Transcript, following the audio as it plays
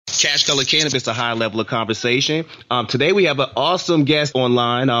Cash Color Cannabis, a high level of conversation. Today we have an awesome guest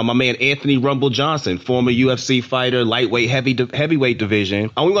online, my man Anthony Rumble Johnson, former UFC fighter, lightweight, heavyweight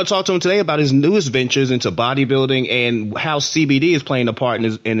division. And we're going to talk to him today about his newest ventures into bodybuilding and how CBD is playing a part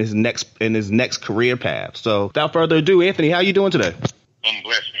in his next career path. So without further ado, Anthony, how you doing today? I'm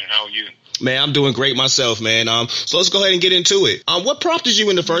blessed, man. How are you? Man, I'm doing great myself, man. So let's go ahead and get into it. What prompted you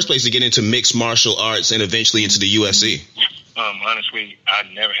in the first place to get into mixed martial arts and eventually into the UFC? Honestly, I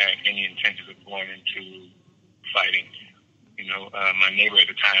never had any intentions of going into fighting. My neighbor at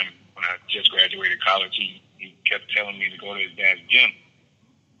the time, when I just graduated college, he kept telling me to go to his dad's gym.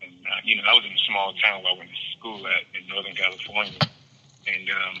 And, I was in a small town where I went to school in Northern California. And,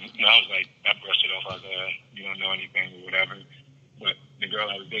 I was like, I brushed it off. I was you don't know anything or whatever. But the girl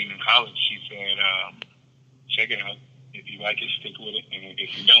I was dating in college, she said, check it out. If you like it, stick with it. And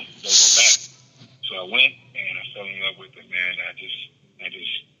if you don't go back. So I went and I fell in love with it, man. I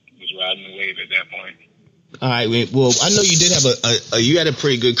just was riding the wave at that point. All right. Well, I know you did have you had a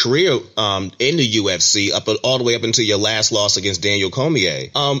pretty good career in the UFC all the way up until your last loss against Daniel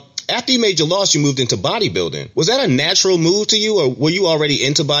Cormier. After you made your loss, you moved into bodybuilding. Was that a natural move to you, or were you already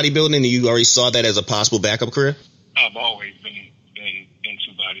into bodybuilding and you already saw that as a possible backup career? I've always been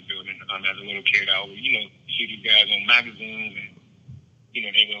into bodybuilding. As a little kid, I always, see these guys on magazines and,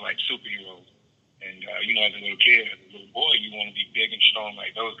 they were like superheroes. And, as a little kid, as a little boy, you want to be big and strong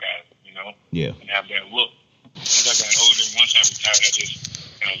like those guys, Yeah. And have that look. As I got older, once I retired,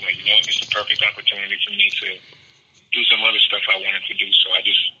 I was like, it's the perfect opportunity for me to do some other stuff I wanted to do. So I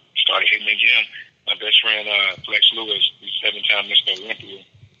just started hitting the gym. My best friend, Flex Lewis, he's 7-time Mr. Olympia.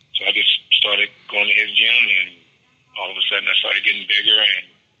 So I just started going to his gym, and all of a sudden I started getting bigger and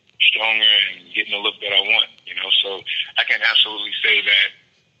stronger and getting the look that I want, So I can absolutely say that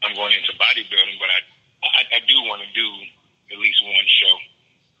I'm going into bodybuilding, but I do want to do at least one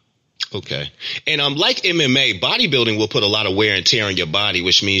show. Okay. And like MMA, bodybuilding will put a lot of wear and tear on your body,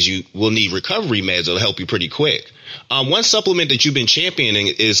 which means you will need recovery meds that'll help you pretty quick. One supplement that you've been championing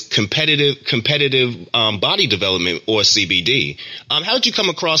is competitive body development, or CBD. How did you come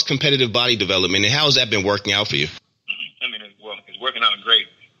across competitive body development, and how has that been working out for you? It's working out great.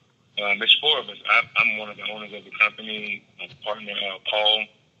 There's 4 of us. I'm one of the owners of the company. My partner, Paul,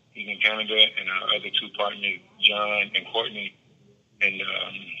 he's in Canada, and our other 2 partners, John and Courtney, and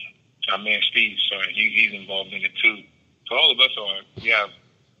our man Steve. So he's involved in it too. So all of us we have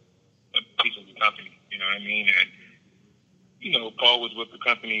a piece of the company. You know what I mean? And Paul was with the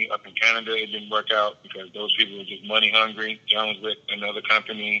company up in Canada. It didn't work out because those people were just money hungry. John was with another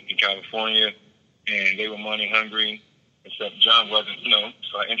company in California, and they were money hungry. Except John wasn't,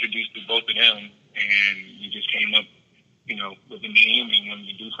 so I introduced to both of them, and we just came up, with the name and wanted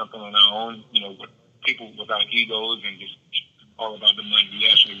to do something on our own, with people without egos and just all about the money. We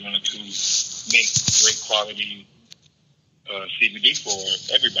actually wanted to make great quality CBD for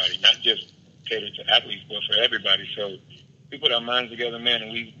everybody, not just catered to athletes, but for everybody. So we put our minds together, man,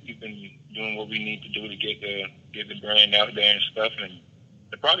 and we've been doing what we need to do to get the brand out there and stuff. And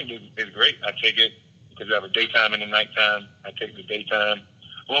the product is great. I take it because I have a daytime and a nighttime. I take the daytime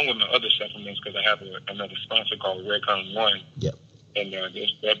along with my other supplements because I have another sponsor called Redcon One. Yep. And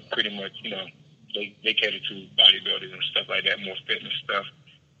that pretty much, they cater to bodybuilders and stuff like that, more fitness stuff.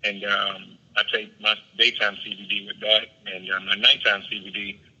 And I take my daytime CBD with that, and my nighttime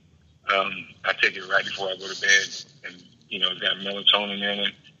CBD, I take it right before I go to bed. And, it's got melatonin in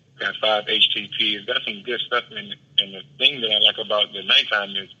it, got 5-HTP. It's got some good stuff in it. And the thing that I like about the nighttime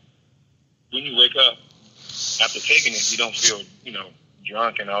is when you wake up, after taking it, you don't feel,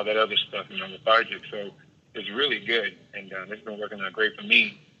 drunk and all that other stuff, lethargic. So it's really good, and it's been working out great for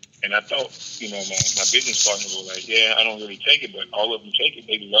me. And I thought, my business partners were like, yeah, I don't really take it, but all of them take it.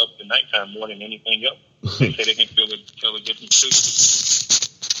 They love the nighttime more than anything else. They say they can tell the difference too.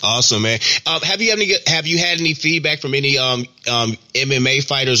 Awesome, man. Have you had any feedback from any MMA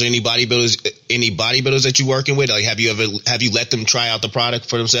fighters or any bodybuilders that you're working with? Like, have you let them try out the product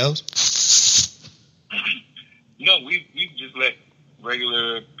for themselves? No, we just let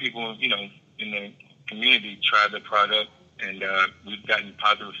regular people, in the community try the product, and we've gotten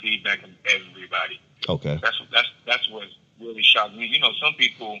positive feedback from everybody. Okay. That's what really shocked me. Some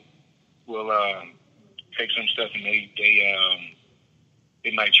people will take some stuff and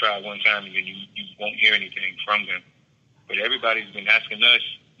they might try one time and then you won't hear anything from them. But everybody's been asking us,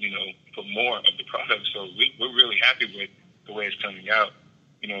 for more of the product. So we're really happy with the way it's coming out.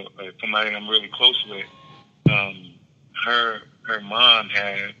 Somebody I'm really close with, her mom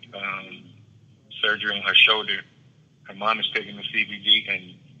had surgery on her shoulder. Her mom is taking the CBD,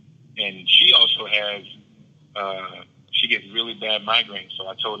 and she also has she gets really bad migraines. So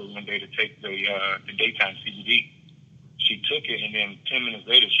I told her one day to take the daytime CBD. She took it, and then 10 minutes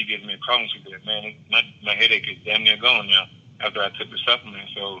later, she gives me a call, and she said, man, my headache is damn near gone now after I took the supplement.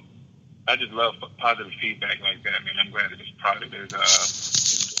 So I just love positive feedback like that, man. I'm glad that this product is good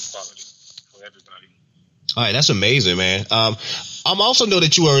quality for everybody. All right, that's amazing, man. I also know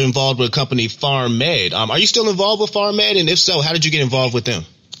that you are involved with a company, Farm Med. Are you still involved with Farm Med? And if so, how did you get involved with them?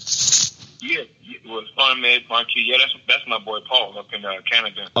 Yeah, well, Farm Med, Marquis. Yeah, that's my boy Paul up in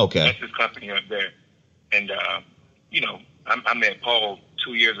Canada. Okay. That's his company up there. And, I met Paul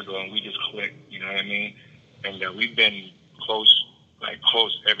 2 years ago, and we just clicked, you know what I mean? And we've been close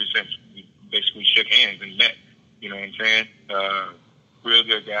ever since we basically shook hands and met, you know what I'm saying? Real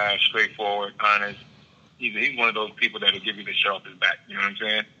good guy, straightforward, honest. He's one of those people that will give you the shirt off his back, you know what I'm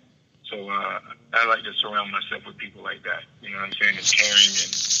saying? So I like to surround myself with people like that, you know what I'm saying? It's caring and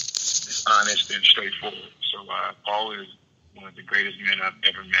it's honest and straightforward. So Paul is one of the greatest men I've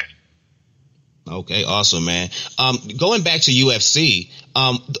ever met. Okay, awesome, man. Going back to UFC,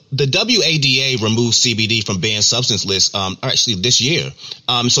 the WADA removed CBD from banned substance lists, actually this year.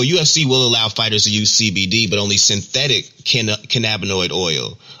 So UFC will allow fighters to use CBD, but only synthetic cannabinoid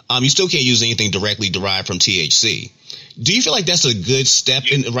oil. You still can't use anything directly derived from THC. Do you feel like that's a good step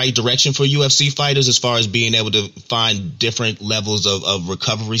in the right direction for UFC fighters as far as being able to find different levels of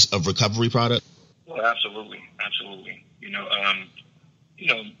recovery product? Well, absolutely.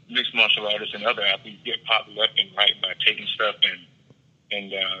 Mixed martial artists and other athletes get popped left and right by taking stuff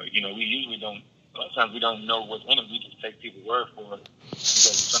and we usually don't. A lot of times we don't know what's in it. We just take people's word for it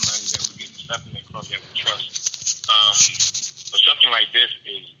because it's somebody that we're getting supplement from that we trust. But something like this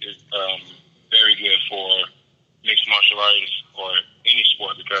is very good for mixed martial artists or any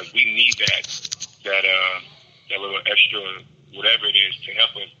sport because we need that little extra whatever it is to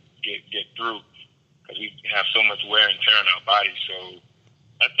help us get through because we have so much wear and tear in our bodies. So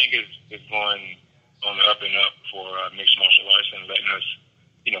I think it's going on the up and up for mixed martial arts and letting us,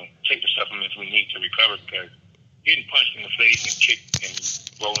 take the supplements we need to recover because getting punched in the face and kicked and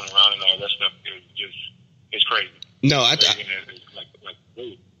rolling around and all that stuff it's crazy. No, it's like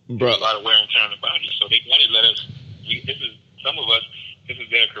bro. A lot of wear and tear on the body. So they got to let us. Some of us. This is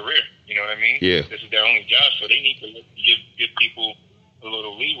their career. You know what I mean? Yeah. This is their only job, so they need to give people a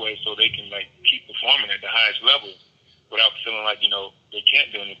little leeway so they can keep performing at the highest level without feeling like they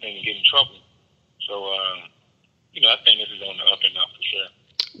can't do anything and get in trouble. So I think this is on the up and up for sure.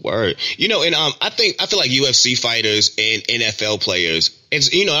 Word. And I feel like UFC fighters and NFL players, it's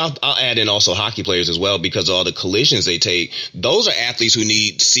I'll add in also hockey players as well because of all the collisions they take. Those are athletes who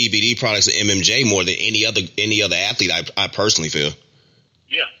need CBD products and MMJ more than any other athlete. I personally feel.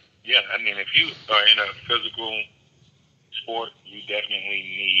 Yeah. I mean, if you are in a physical sport, you definitely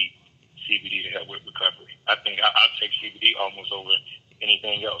need CBD to help with recovery. I think I'll take CBD almost over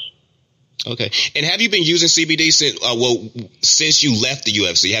anything else. Okay. And have you been using CBD since you left the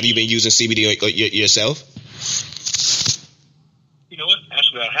UFC? Have you been using CBD yourself? You know what?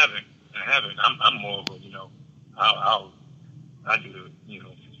 Actually, I haven't. I'm more of a, I do the,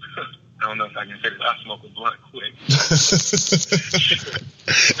 I don't know if I can say this. I smoke a blunt quick.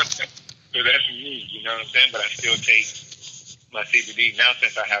 So that's me, you know what I'm saying? But I still take my CBD. Now,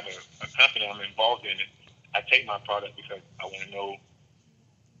 since I have a company, I'm involved in it, I take my product because I want to know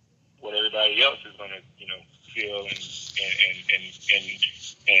what everybody else is going to, feel and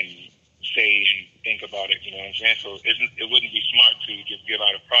say and think about it, you know what I'm saying? So it wouldn't be smart to just give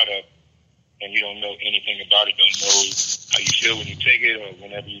out a product and you don't know anything about it, don't know how you feel when you take it or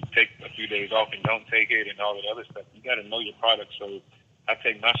whenever you take a few days off and don't take it and all that other stuff. You got to know your product. So I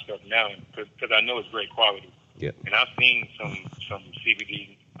take my stuff now because I know it's great quality. Yeah. And I've seen some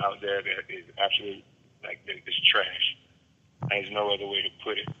CBD out there that is absolutely it's trash. There's no other way to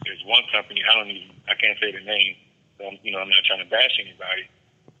put it. There's one company, I can't say the name, so I'm not trying to bash anybody,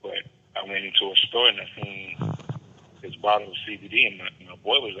 but I went into a store and I seen this bottle of CBD and my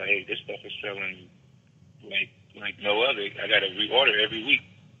boy was like, hey, this stuff is selling like no other. I got to reorder every week.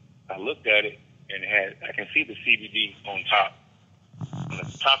 I looked at it and I can see the CBD on top, on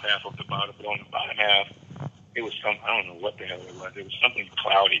the top half of the bottle, but on the bottom half, it was I don't know what the hell it was. It was something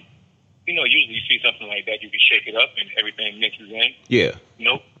cloudy. Usually you see something like that, you can shake it up and everything mixes in. Yeah.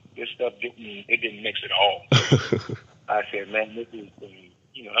 Nope. This stuff didn't mix at all. I said, man, this is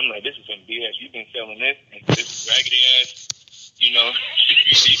I'm like, this is some BS. You've been selling this and this raggedy ass,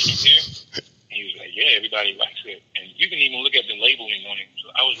 CBD from here. And he was like, yeah, everybody likes it. And you can even look at the labeling on it.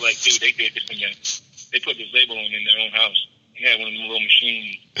 So I was like, dude, they did this and that. They put this labeling in their own house. They had one of them little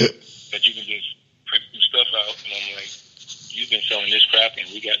machines that you can just print some stuff out. And I'm like, you've been selling this crap and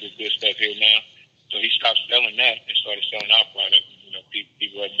we got this good stuff here now. So he stopped selling that and started selling our product. You know,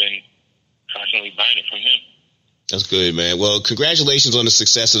 people have been constantly buying it from him. That's good, man. Well, congratulations on the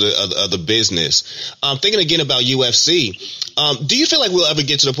success of the business. Thinking again about UFC, do you feel like we'll ever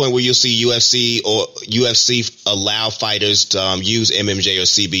get to the point where you'll see UFC allow fighters to use MMJ or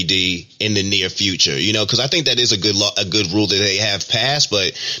CBD in the near future? You know, because I think that is a good rule that they have passed,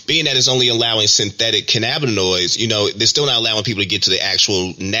 but being that it's only allowing synthetic cannabinoids, you know, they're still not allowing people to get to the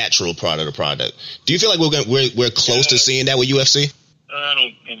actual natural product. Do you feel like we're close to seeing that with UFC? I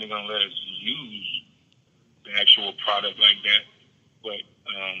don't think they're gonna let us use the actual product like that, but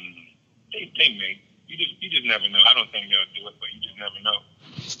they may. You just never know. I don't think they'll do it, but you just never know.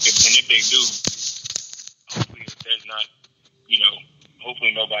 And if they do, hopefully there's not, you know,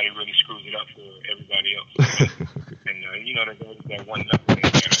 hopefully nobody really screws it up for everybody else. And you know, there's always that one level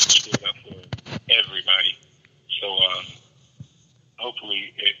that screw it up for everybody. So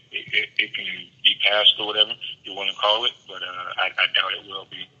hopefully it can be passed or whatever you want to call it, but I doubt it will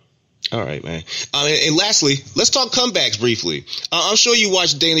be. All right, man. And lastly, let's talk comebacks briefly. I'm sure you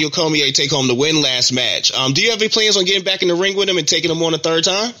watched Daniel Cormier take home the win last match. Do you have any plans on getting back in the ring with him and taking him on a third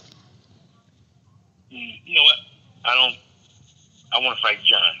time? You know what? I want to fight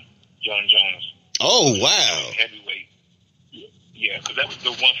John Jones. Oh, wow. Heavyweight. Yeah, because that was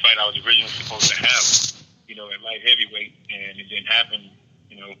the one fight I was originally supposed to have, you know, at light heavyweight, and it didn't happen,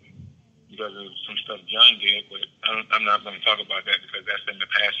 you know, because of some stuff John did, but I'm not going to talk about that because that's in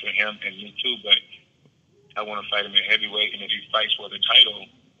the past for him and me too, but I want to fight him at heavyweight, and if he fights for the title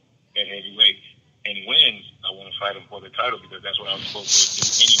at heavyweight and wins, I want to fight him for the title because that's what I was supposed to do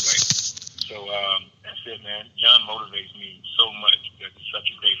anyway. So that's it, man. John motivates me so much because he's such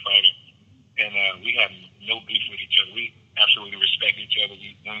a great fighter, and we have no beef with each other. We absolutely respect each other.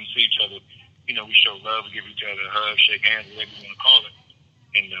 When we see each other, you know, we show love, we give each other a hug, shake hands, whatever you want to call it.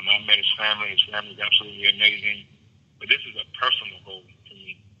 And I met his family. His family is absolutely amazing. But this is a personal goal for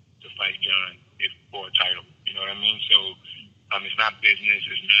me to fight John for a title. You know what I mean? So it's not business.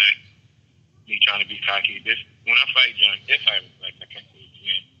 It's not me trying to be cocky. When I fight John, if I can't say it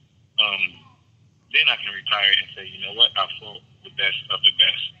again, then I can retire and say, you know what? I fought the best of the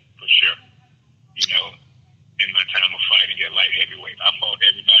best for sure. You know, in my time of fighting at light heavyweight, I fought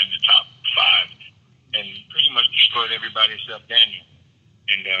everybody in the top 5 and pretty much destroyed everybody except Daniel.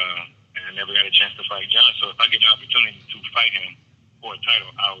 And I never got a chance to fight John. So if I get the opportunity to fight him for a title,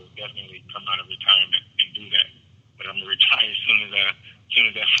 I will definitely come out of retirement and do that. But I'm going to retire as soon as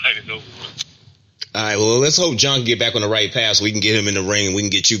that fight is over with. All right, well, let's hope John can get back on the right path so we can get him in the ring and we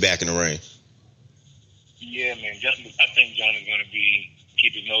can get you back in the ring. Yeah, man. I think John is going to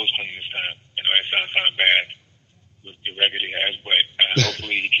keep his nose clean this time. You know, that sounds kind of bad with the record he has, but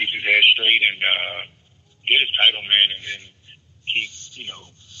hopefully he keeps his head straight and get his title, man, and then keep, you know,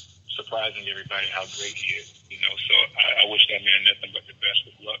 surprising everybody how great he is, you know. So I wish that man nothing but the best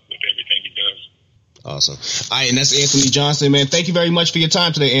of luck with everything he does. Awesome. All right, and that's Anthony Johnson, man. Thank you very much for your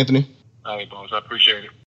time today, Anthony. All right, boss. I appreciate it.